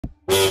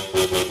Hello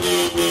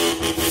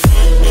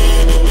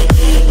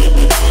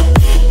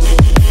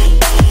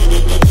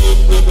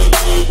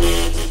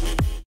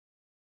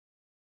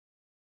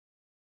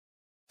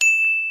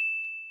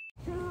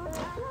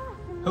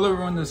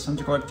everyone, this is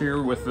HunterCollector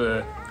here with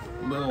a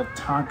little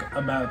talk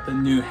about the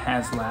new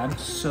Haslab.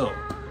 So,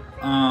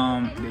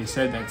 they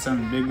said that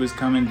something big was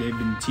coming. They've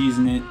been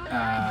teasing it.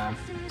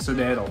 So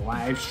they had a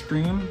live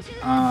stream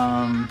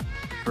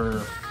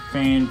for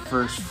Fan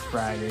First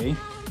Friday,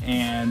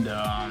 and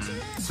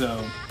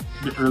so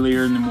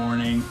earlier in the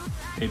morning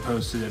they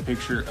posted a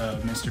picture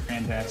of Mr.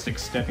 Fantastic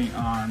stepping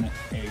on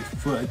a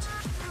foot,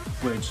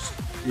 which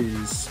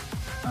is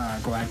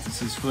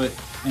Galactus's foot,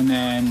 and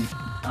then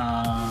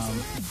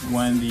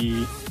one of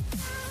the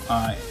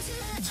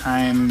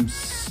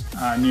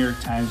New York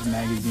Times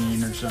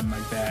magazine or something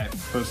like that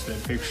posted a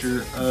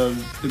picture of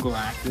the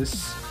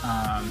Galactus,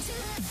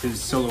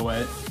 his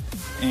silhouette,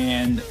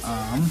 and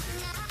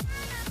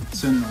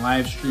so in the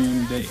live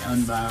stream they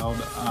unveiled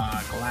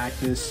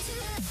Galactus,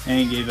 and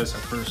it gave us a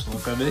first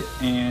look of it,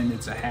 and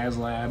it's a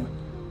Haslab,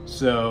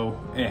 so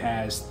it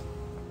has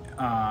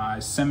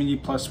 70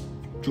 plus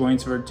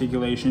joints of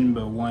articulation,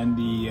 but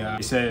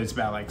they said it's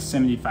about like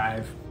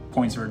 75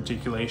 points of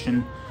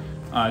articulation,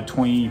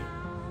 20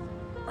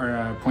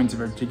 points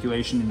of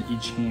articulation in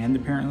each hand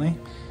apparently,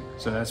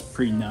 so that's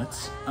pretty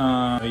nuts.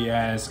 It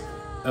has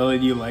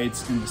LED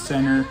lights in the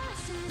center,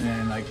 and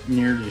then like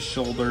near the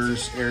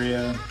shoulders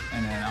area,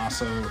 and then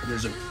also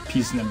there's a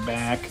piece in the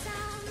back,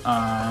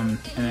 and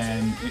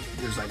then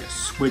there's like a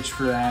switch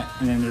for that,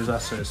 and then there's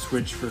also a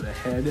switch for the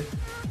head,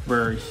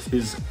 where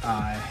his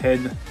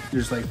head,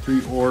 there's like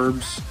 3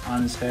 orbs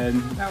on his head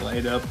that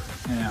light up,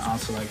 and then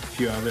also like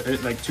two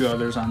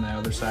others on the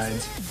other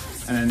sides,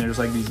 and then there's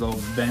like these little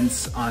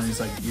vents on his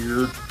like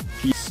ear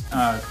piece,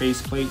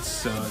 face plates,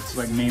 so it's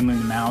like mainly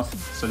the mouth.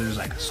 So there's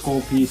like a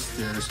skull piece,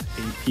 there's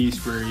a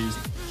piece where he's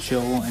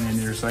chill, and then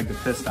there's like a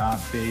pissed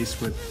off face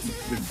with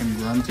him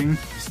grunting.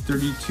 He's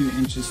 32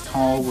 inches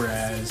tall,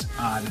 whereas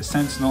the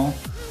Sentinel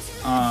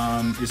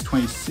is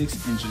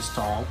 26 inches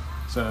tall,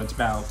 so it's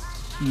about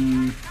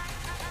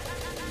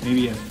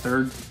maybe a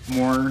third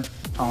more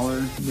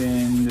taller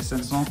than the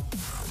Sentinel.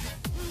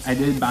 I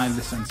did buy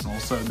the Sentinel,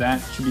 so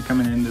that should be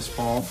coming in this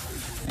fall.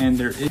 And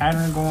there is a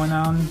pattern going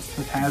on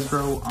with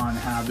Hasbro on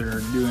how they're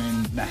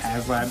doing the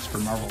Haslabs for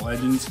Marvel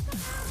Legends.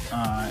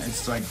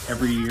 It's like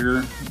every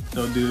year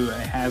they'll do a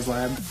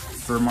Haslab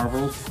for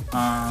Marvel.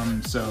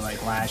 So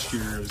like last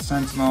year it was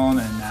Sentinel,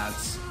 and now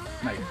it's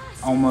like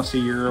almost a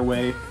year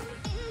away,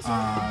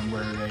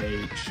 where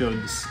they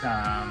showed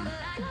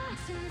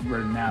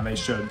now they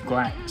showed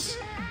Galactus.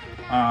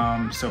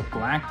 So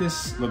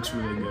Galactus looks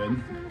really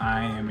good.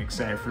 I am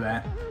excited for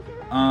that.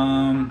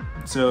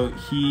 So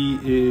he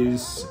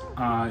is,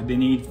 they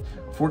need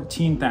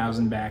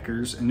 14,000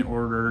 backers in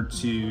order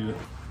to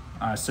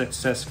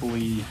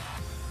successfully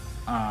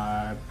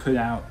put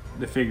out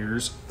the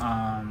figures,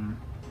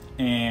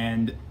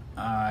 and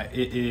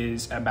it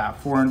is about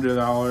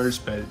 $400,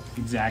 but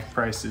exact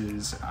price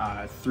is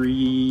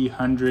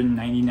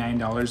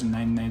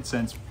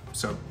 $399.99,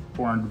 so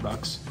 400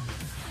 bucks.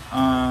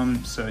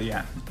 So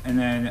yeah, and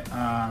then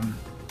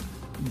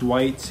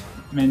Dwight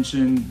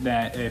mentioned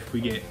that if we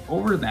get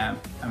over that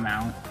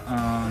amount,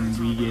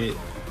 we get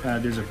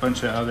there's a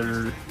bunch of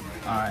other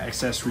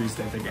accessories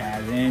that they can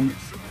add in.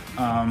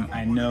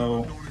 I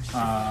know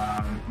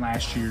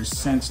last year's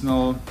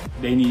Sentinel,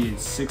 they needed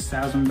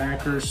 6,000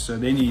 backers, so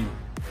they need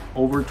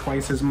over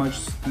twice as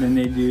much than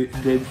they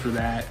did for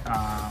that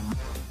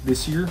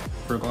this year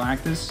for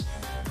Galactus.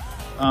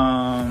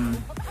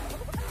 And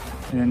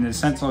then the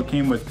Sentinel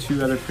came with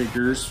 2 other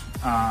figures.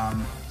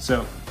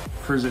 So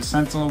for the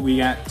Sentinel, we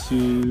got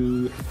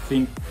to, I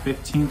think,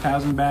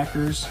 15,000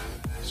 backers,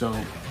 so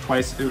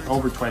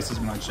over twice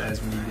as much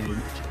as we did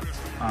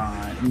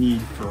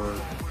need for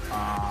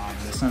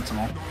the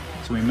Sentinel.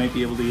 So we might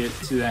be able to get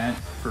to that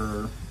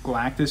for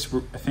Galactus.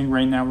 I think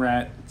right now we're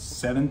at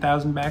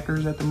 7,000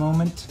 backers at the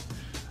moment,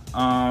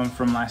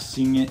 from last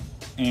seeing it,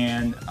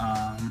 and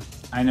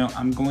I know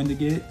I'm going to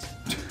get it.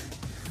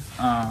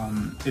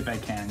 If I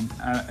can.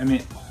 I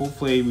mean,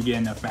 hopefully we get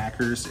enough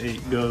backers.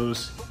 It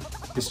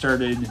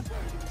started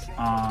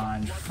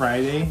on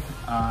Friday,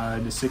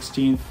 the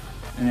 16th,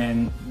 and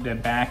then the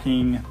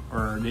backing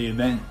or the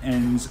event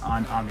ends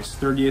on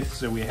August 30th,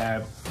 so we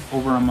have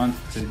over a month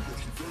to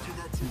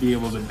be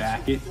able to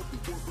back it.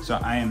 So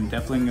I am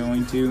definitely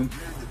going to.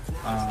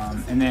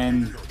 And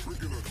then,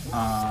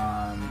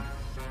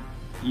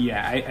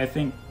 yeah, I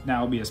think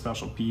that will be a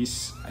special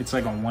piece. It's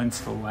like a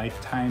once in a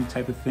lifetime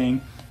type of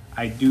thing.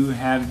 I do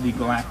have the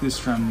Galactus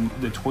from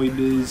the Toy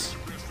Biz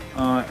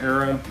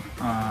era,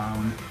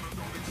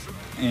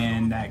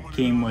 and that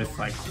came with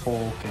like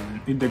Hulk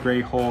and the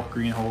Gray Hulk,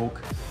 Green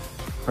Hulk,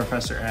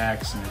 Professor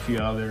X, and a few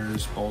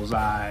others,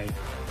 Bullseye,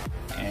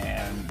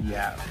 and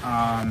yeah.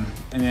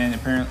 And then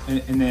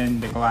apparently, and then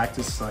the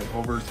Galactus is like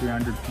over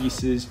 300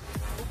 pieces.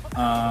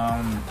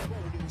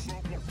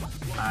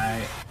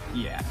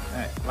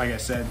 Like I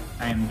said,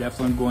 I am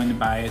definitely going to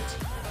buy it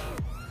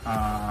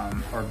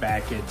or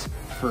back it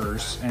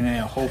first, and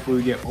then hopefully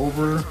we get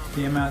over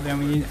the amount that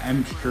we need.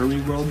 I'm sure we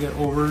will get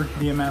over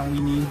the amount we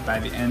need by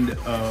the end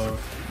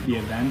of the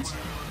event.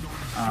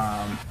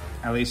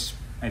 At least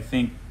I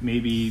think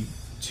maybe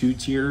 2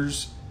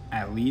 tiers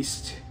at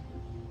least.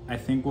 I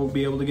think we'll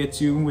be able to get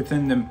to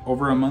within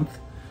over a month,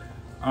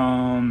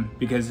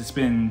 because it's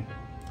been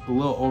a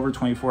little over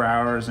 24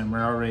 hours and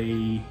we're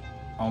already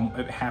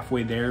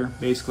halfway there,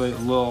 basically a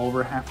little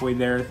over halfway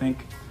there, I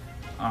think.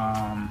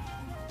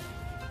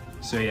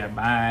 So yeah,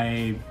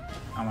 by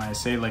I want to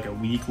say like a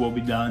week we'll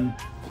be done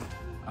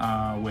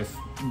with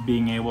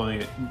being able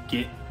to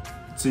get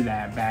to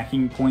that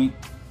backing point.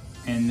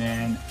 And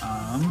then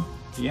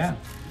yeah,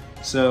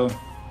 so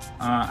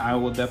I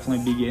will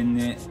definitely be getting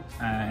it.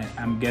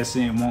 I'm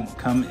guessing it won't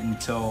come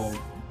until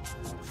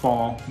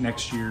fall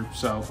next year.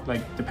 So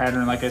like the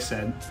pattern, like I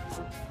said,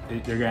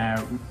 they're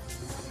gonna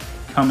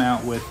come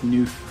out with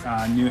new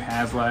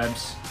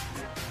Haslabs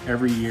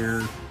every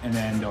year, and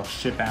then they'll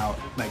ship out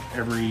like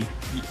every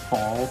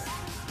fall.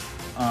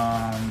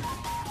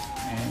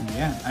 And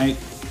yeah, I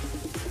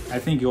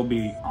think it'll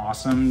be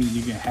awesome.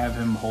 You can have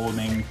him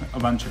holding a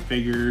bunch of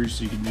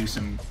figures. You can do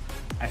some,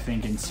 I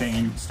think,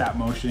 insane stop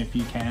motion if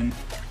you can.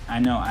 I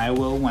know I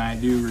will when I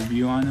do a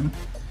review on him.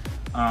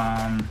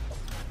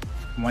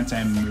 Once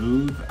I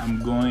move,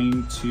 I'm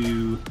going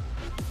to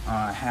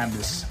have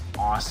this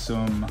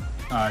awesome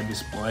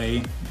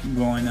display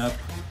going up.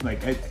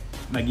 Like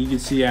you can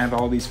see, I have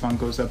all these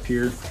Funkos up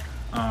here.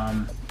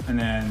 And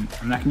then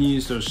I'm not gonna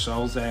use those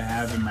shelves that I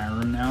have in my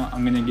room now.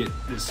 I'm gonna get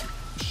this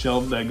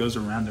shelf that goes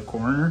around the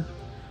corner.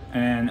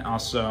 And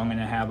also I'm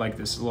gonna have like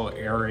this little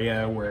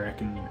area where I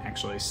can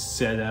actually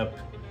set up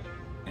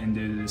and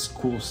do this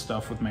cool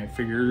stuff with my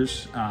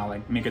figures,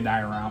 like make a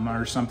diorama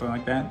or something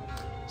like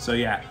that. So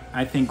yeah,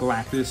 I think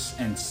Galactus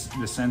and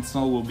the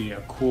Sentinel will be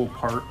a cool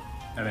part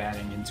of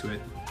adding into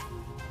it.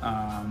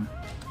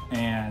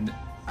 And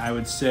I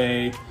would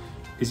say,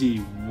 is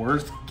he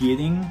worth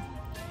getting?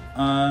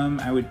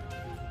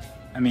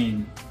 I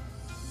mean,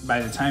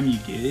 by the time you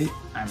get it,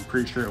 I'm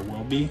pretty sure it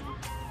will be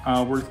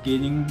worth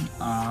getting.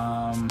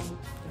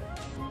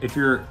 If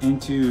you're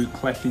into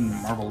collecting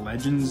Marvel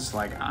Legends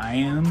like I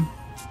am,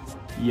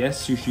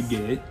 yes, you should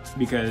get it,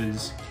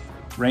 because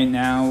right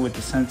now with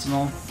the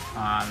Sentinel,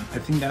 I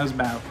think that was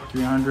about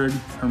 300,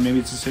 or maybe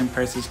it's the same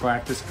price as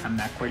Galactus. I'm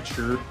not quite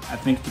sure. I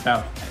think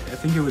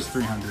it was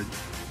 300.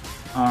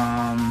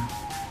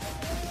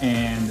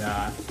 And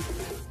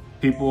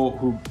people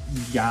who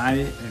got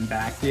it and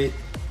backed it,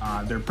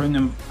 they're putting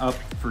them up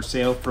for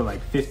sale for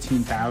like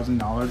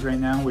 $15,000 right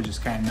now, which is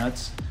kind of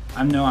nuts.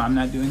 I'm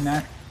not doing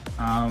that.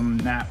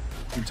 Not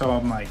until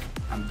I'm like,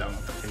 I'm done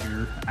with the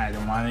figure. I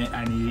don't want it.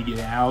 I need to get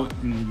it out.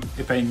 And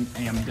if I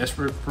am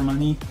desperate for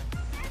money,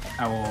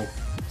 I will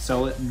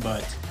sell it.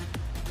 But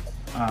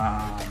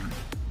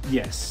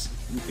yes,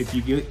 if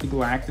you get the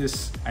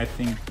Galactus, I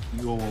think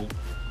it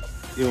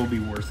will be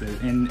worth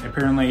it. And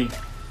apparently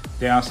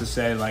they also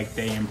said like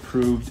they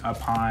improved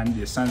upon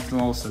the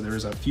Sentinel, so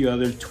there's a few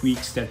other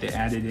tweaks that they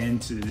added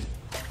into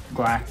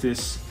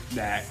Galactus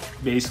that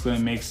basically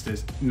makes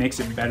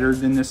it better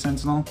than the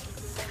Sentinel.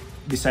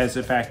 Besides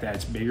the fact that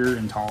it's bigger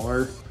and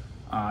taller,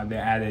 they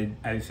added,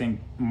 I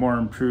think, more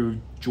improved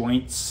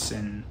joints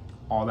and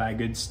all that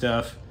good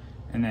stuff.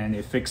 And then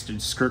they fixed the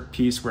skirt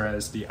piece,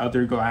 whereas the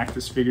other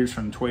Galactus figures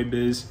from Toy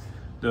Biz,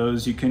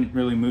 those you couldn't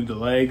really move the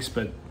legs,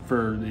 but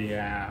for the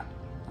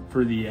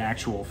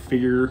actual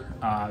figure,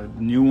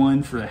 the new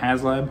one for the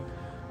Haslab,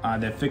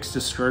 they fixed the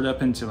skirt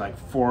up into like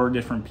 4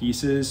 different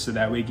pieces, so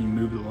that way you can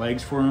move the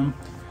legs for them.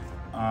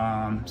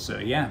 So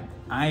yeah,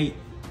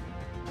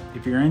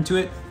 if you're into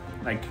it,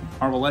 like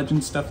Marvel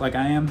Legends stuff like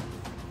I am,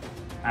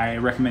 I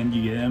recommend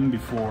you get them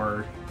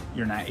before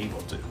you're not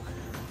able to.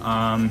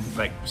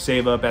 Like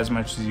save up as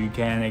much as you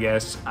can, I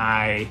guess.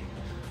 I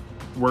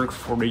work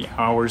 40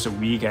 hours a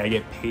week. I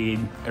get paid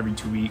every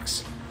 2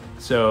 weeks.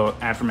 So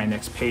after my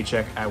next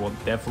paycheck, I will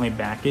definitely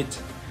back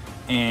it.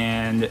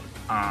 And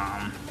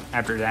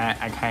after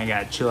that, I kind of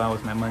got to chill out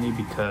with my money,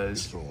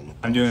 because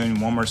I'm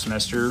doing 1 more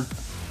semester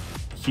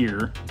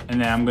here,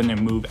 and then I'm going to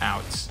move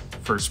out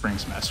for spring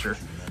semester.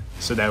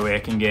 So that way I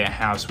can get a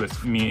house with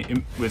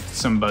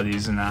some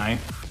buddies and I,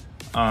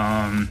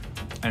 and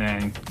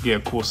then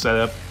get a cool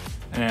setup.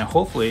 And then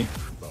hopefully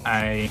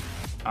I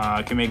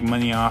can make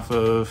money off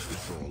of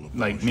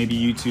like maybe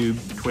YouTube,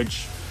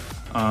 Twitch,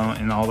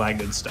 and all that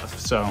good stuff.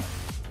 So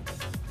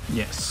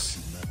yes,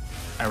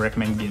 I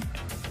recommend getting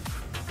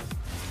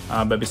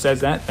it. But besides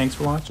that, thanks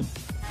for watching.